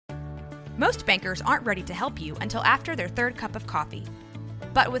Most bankers aren't ready to help you until after their third cup of coffee.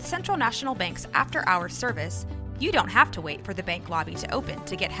 But with Central National Bank's after-hours service, you don't have to wait for the bank lobby to open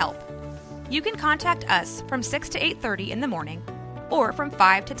to get help. You can contact us from 6 to 8:30 in the morning or from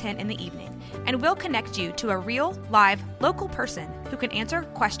 5 to 10 in the evening, and we'll connect you to a real, live, local person who can answer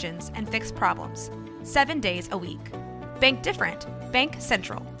questions and fix problems 7 days a week. Bank different. Bank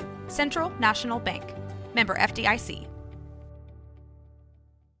Central. Central National Bank. Member FDIC.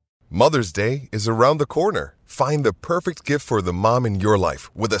 Mother's Day is around the corner. Find the perfect gift for the mom in your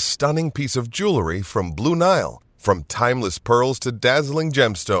life with a stunning piece of jewelry from Blue Nile. From timeless pearls to dazzling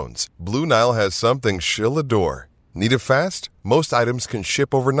gemstones, Blue Nile has something she'll adore. Need it fast? Most items can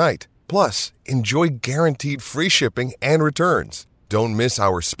ship overnight. Plus, enjoy guaranteed free shipping and returns. Don't miss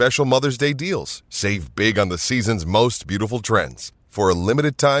our special Mother's Day deals. Save big on the season's most beautiful trends. For a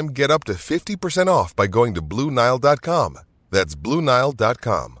limited time, get up to 50% off by going to BlueNile.com. That's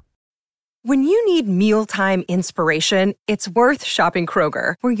BlueNile.com. When you need mealtime inspiration, it's worth shopping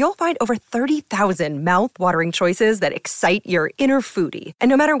Kroger, where you'll find over 30,000 mouth-watering choices that excite your inner foodie. And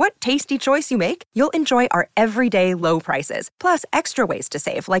no matter what tasty choice you make, you'll enjoy our everyday low prices, plus extra ways to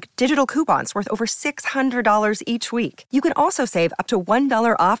save, like digital coupons worth over $600 each week. You can also save up to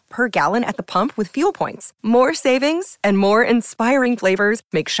 $1 off per gallon at the pump with fuel points. More savings and more inspiring flavors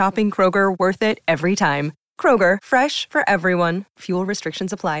make shopping Kroger worth it every time. Kroger, fresh for everyone. Fuel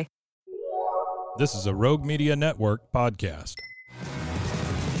restrictions apply. This is a Rogue Media Network podcast.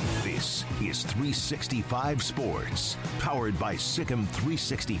 This is 365 Sports, powered by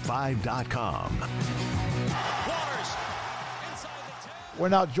Sikkim365.com. We're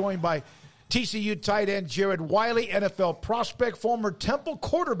now joined by TCU tight end Jared Wiley, NFL prospect, former Temple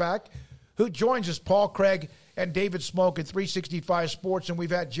quarterback, who joins us, Paul Craig and David Smoke at 365 Sports, and we've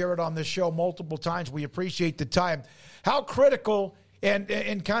had Jared on this show multiple times. We appreciate the time. How critical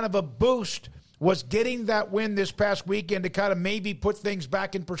and kind of a boost was getting that win this past weekend to kind of maybe put things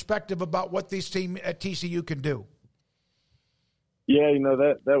back in perspective about what this team at TCU can do? Yeah,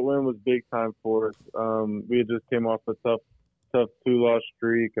 that win was big time for us. We had just came off a tough 2-loss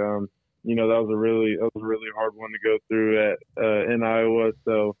streak. That was a really hard one to go through in Iowa.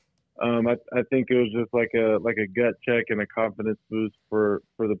 So I think it was just like a gut check and a confidence boost for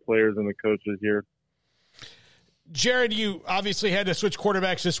the players and the coaches here. Jared, you obviously had to switch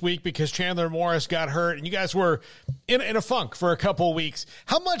quarterbacks this week because Chandler Morris got hurt, and you guys were in a funk for a couple of weeks.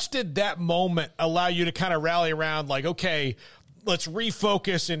 How much did that moment allow you to kind of rally around, like, okay, let's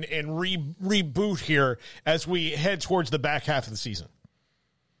refocus and reboot here as we head towards the back half of the season?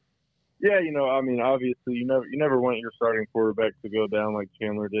 Yeah, obviously you never want your starting quarterback to go down like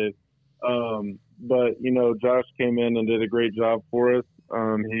Chandler did. But Josh came in and did a great job for us.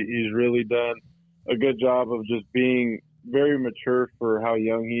 He's really done a good job of just being very mature for how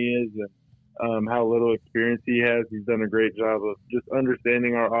young he is and how little experience he has. He's done a great job of just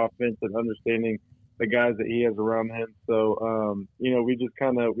understanding our offense and understanding the guys that he has around him. So, we just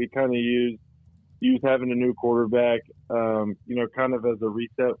kind of use having a new quarterback, kind of as a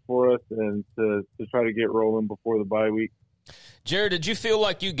reset for us and to try to get rolling before the bye week. Jared, did you feel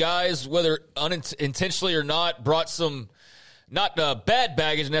like you guys, whether unintentionally or not, brought some not bad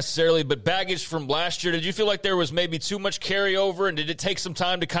baggage necessarily, but baggage from last year? Did you feel like there was maybe too much carryover, and did it take some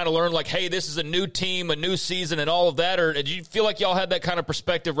time to kind of learn, like, hey, this is a new team, a new season, and all of that, or did you feel like y'all had that kind of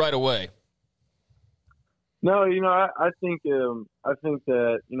perspective right away? No, I think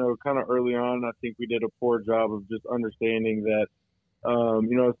that, kind of early on, I think we did a poor job of just understanding that,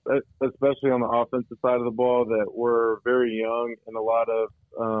 especially on the offensive side of the ball, that we're very young in a lot of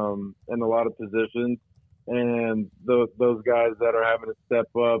positions. And those guys that are having to step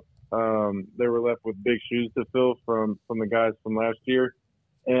up, they were left with big shoes to fill from the guys from last year.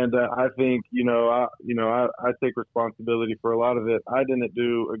 And I think, I take responsibility for a lot of it. I didn't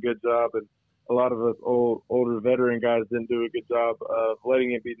do a good job, and a lot of us older veteran guys didn't do a good job of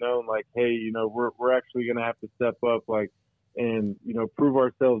letting it be known, like, hey, we're actually going to have to step up, and prove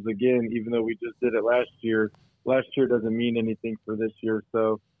ourselves again, even though we just did it last year. Last year doesn't mean anything for this year.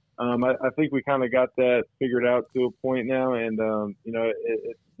 So I think we kind of got that figured out to a point now, and,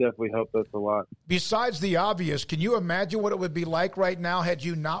 it definitely helped us a lot. Besides the obvious, can you imagine what it would be like right now had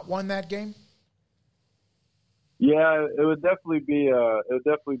you not won that game? Yeah, it would definitely be kind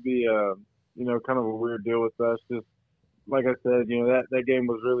of a weird deal with us. Just like I said, that game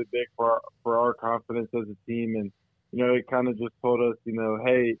was really big for our confidence as a team, and it kind of just told us,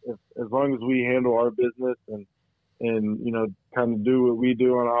 hey, as long as we handle our business and kind of do what we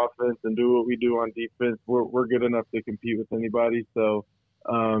do on offense and do what we do on defense, we're good enough to compete with anybody. So,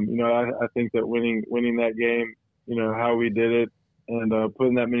 I think that winning that game, how we did it,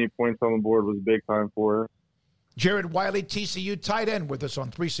 putting that many points on the board was big time for us. Jared Wiley, TCU tight end, with us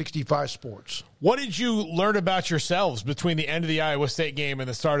on 365 Sports. What did you learn about yourselves between the end of the Iowa State game and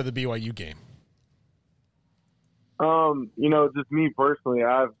the start of the BYU game? Just me personally,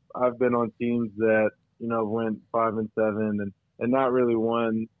 I've been on teams that, went 5-7 and not really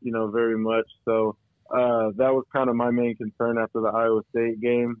won, very much. So that was kind of my main concern after the Iowa State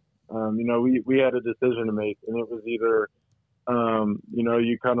game. We had a decision to make, and it was either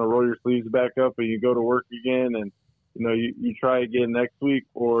you kind of roll your sleeves back up and you go to work again and, you try again next week,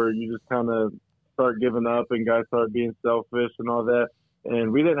 or you just kind of start giving up and guys start being selfish and all that.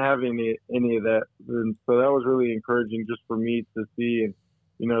 And we didn't have any of that. And so that was really encouraging just for me to see, and,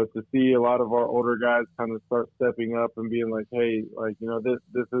 to see a lot of our older guys kind of start stepping up and being like, hey,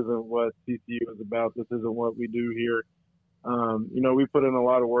 this isn't what TCU is about. This isn't what we do here. We put in a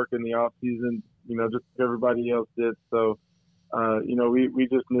lot of work in the off season, just like everybody else did. So, we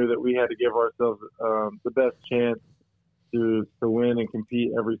just knew that we had to give ourselves the best chance to win and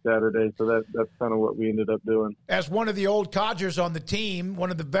compete every Saturday. So that's kind of what we ended up doing. As one of the old codgers on the team, one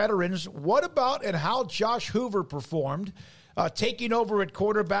of the veterans, what about and how Josh Hoover performed, taking over at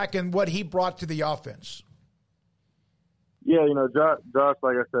quarterback and what he brought to the offense? Yeah, Josh,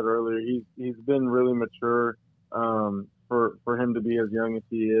 like I said earlier, he's been really mature for him to be as young as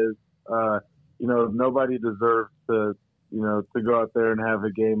he is. Nobody deserves to go out there and have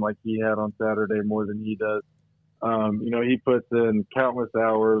a game like he had on Saturday more than he does. He puts in countless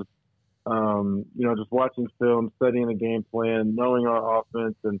hours, just watching film, studying the game plan, knowing our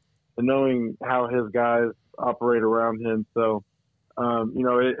offense and knowing how his guys operate around him. So,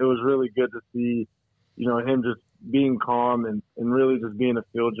 it was really good to see, him just being calm and really just being a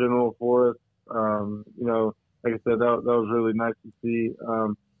field general for us. Like I said, that was really nice to see.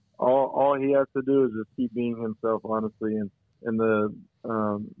 All he has to do is just keep being himself, honestly, and the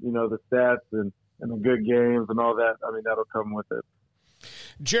the stats and the good games and all that. I mean, that'll come with it.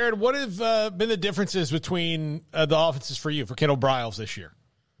 Jared, what have been the differences between the offenses for you, for Kendall Briles this year?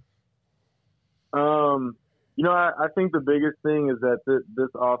 I think the biggest thing is that this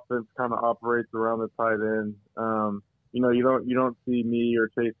offense kind of operates around the tight end. You don't see me or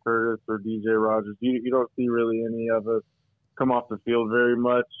Chase Curtis or DJ Rogers. You don't see really any of us come off the field very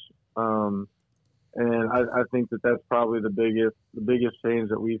much. And I think that's probably the biggest change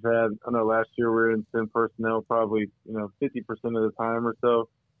that we've had. I know last year we were in 10 personnel probably 50% of the time or so.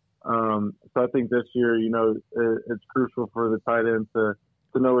 So I think this year it's crucial for the tight end to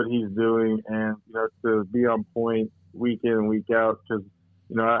know what he's doing and to be on point week in and week out, because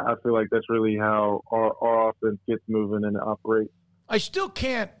I feel like that's really how our offense gets moving and operates. I still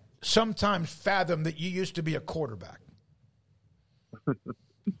can't sometimes fathom that you used to be a quarterback.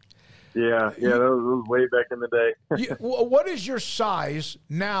 Yeah, that was way back in the day. What is your size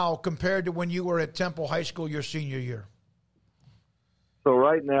now compared to when you were at Temple High School your senior year? So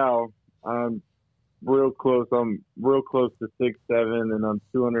right now, I'm real close. I'm real close to 6'7", and I'm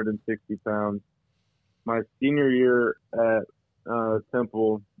 260 pounds. My senior year at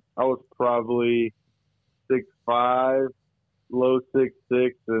Temple, I was probably 6'5", low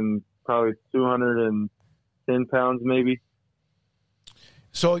 6'6", and probably 210 pounds maybe.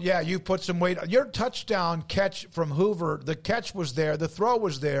 So, yeah, you put some weight. Your touchdown catch from Hoover, the catch was there, the throw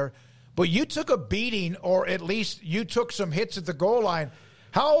was there, but you took a beating, or at least you took some hits at the goal line.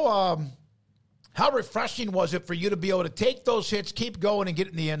 How refreshing was it for you to be able to take those hits, keep going, and get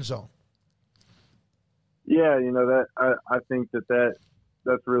in the end zone? Yeah, that I think that's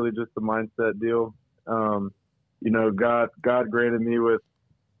really just a mindset deal. God granted me with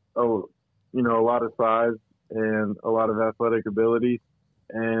a lot of size and a lot of athletic ability.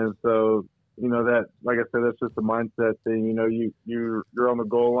 And so, that, like I said, that's just a mindset thing. You're on the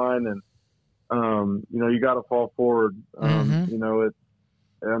goal line and, you got to fall forward.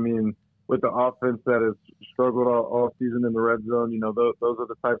 With the offense that has struggled all season in the red zone, those are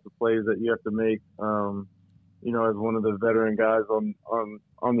the types of plays that you have to make, as one of the veteran guys on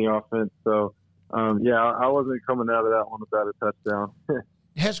the offense. So, I wasn't coming out of that one without a touchdown.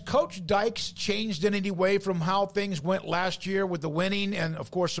 Has Coach Dykes changed in any way from how things went last year with the winning and, of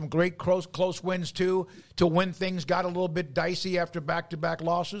course, some great close wins, too, to when things got a little bit dicey after back-to-back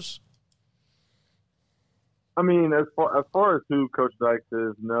losses? I mean, as far as who Coach Dykes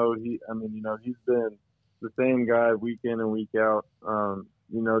is, no, he's been the same guy week in and week out,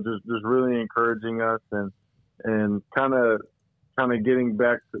 just really encouraging us and kind of getting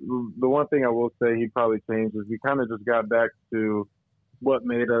back to the one thing I will say he probably changed is we kind of just got back to what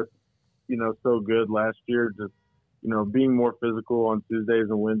made us, so good last year, just, being more physical on Tuesdays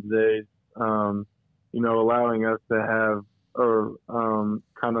and Wednesdays, allowing us to have,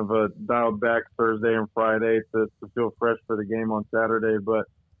 kind of a dialed back Thursday and Friday to feel fresh for the game on Saturday. But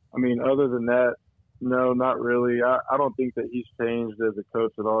I mean, other than that, no, not really. I don't think that he's changed as a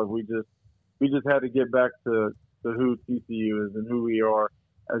coach at all. We just had to get back to who TCU is and who we are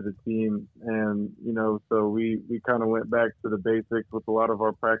as a team. And, you know, so we kind of went back to the basics with a lot of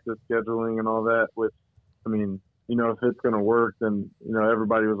our practice scheduling and all that, which, I mean, you know, if it's going to work, then, you know,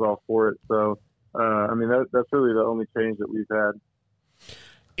 everybody was all for it. So, I mean, that's really the only change that we've had.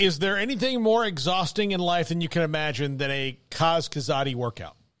 Is there anything more exhausting in life than you can imagine than a Kaz Kazadi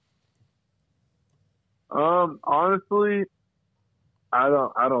workout? Honestly, I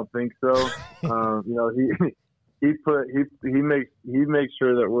don't think so. You know, he makes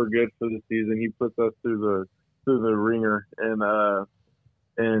sure that we're good for the season. He puts us through the ringer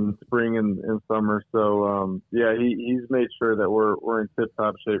in spring and summer. So yeah, he's made sure that we're in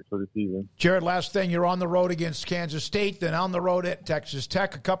tip-top shape for the season. Jared, last thing, you're on the road against Kansas State, then on the road at Texas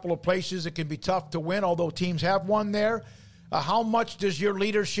Tech, a couple of places it can be tough to win, although teams have won there. How much does your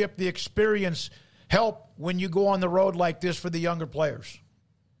leadership, the experience, help when you go on the road like this for the younger players?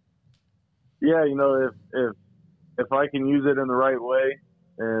 Yeah, you know, if I can use it in the right way,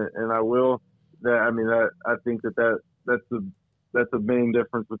 and I will, I think that's the main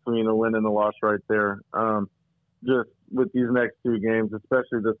difference between a win and a loss right there. Just with these next two games,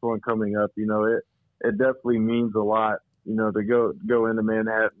 especially this one coming up, you know, it definitely means a lot, you know, to go into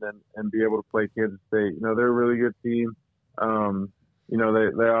Manhattan and be able to play Kansas State. You know, they're a really good team. You know,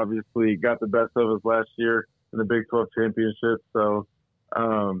 they obviously got the best of us last year in the Big 12 championship. So,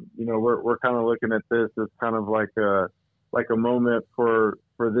 you know, we're kind of looking at this as kind of like a moment for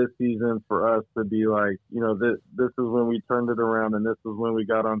this season for us to be like, you know, this is when we turned it around and this is when we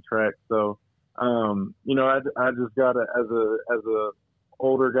got on track. So, you know, I just got to, as a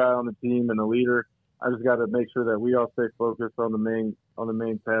older guy on the team and a leader, I just got to make sure that we all stay focused on the main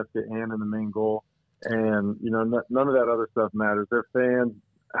task at hand and the main goal. And, you know, none of that other stuff matters. Their fans,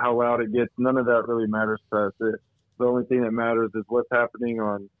 how loud it gets, none of that really matters to us. The only thing that matters is what's happening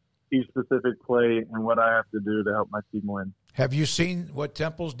on each specific play and what I have to do to help my team win. Have you seen what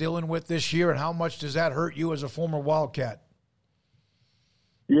Temple's dealing with this year, and how much does that hurt you as a former Wildcat?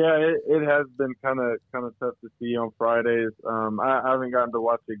 Yeah, it has been kind of tough to see on Fridays. I haven't gotten to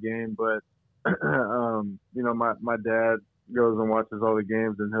watch a game, but you know, my dad goes and watches all the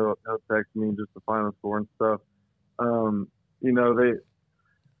games, and he'll text me just the final score and stuff. You know,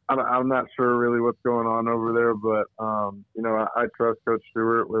 I'm not sure really what's going on over there, but you know, I trust Coach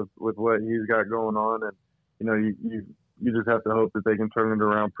Stewart with what he's got going on, and you know, you just have to hope that they can turn it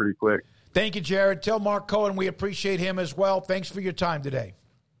around pretty quick. Thank you, Jared. Tell Mark Cohen we appreciate him as well. Thanks for your time today.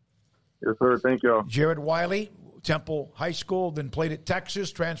 Yes, sir. Thank you all. Jared Wiley, Temple High School, then played at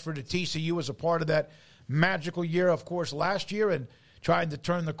Texas, transferred to TCU as a part of that magical year, of course, last year, and tried to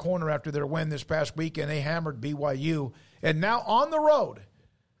turn the corner after their win this past week, and they hammered BYU. And now on the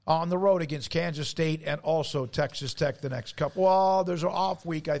road against Kansas State and also Texas Tech the next couple. Well, there's an off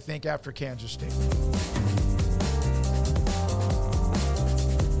week, I think, after Kansas State.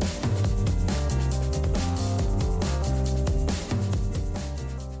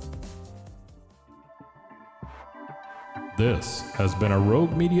 This has been a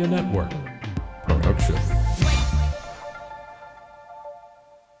Rogue Media Network production.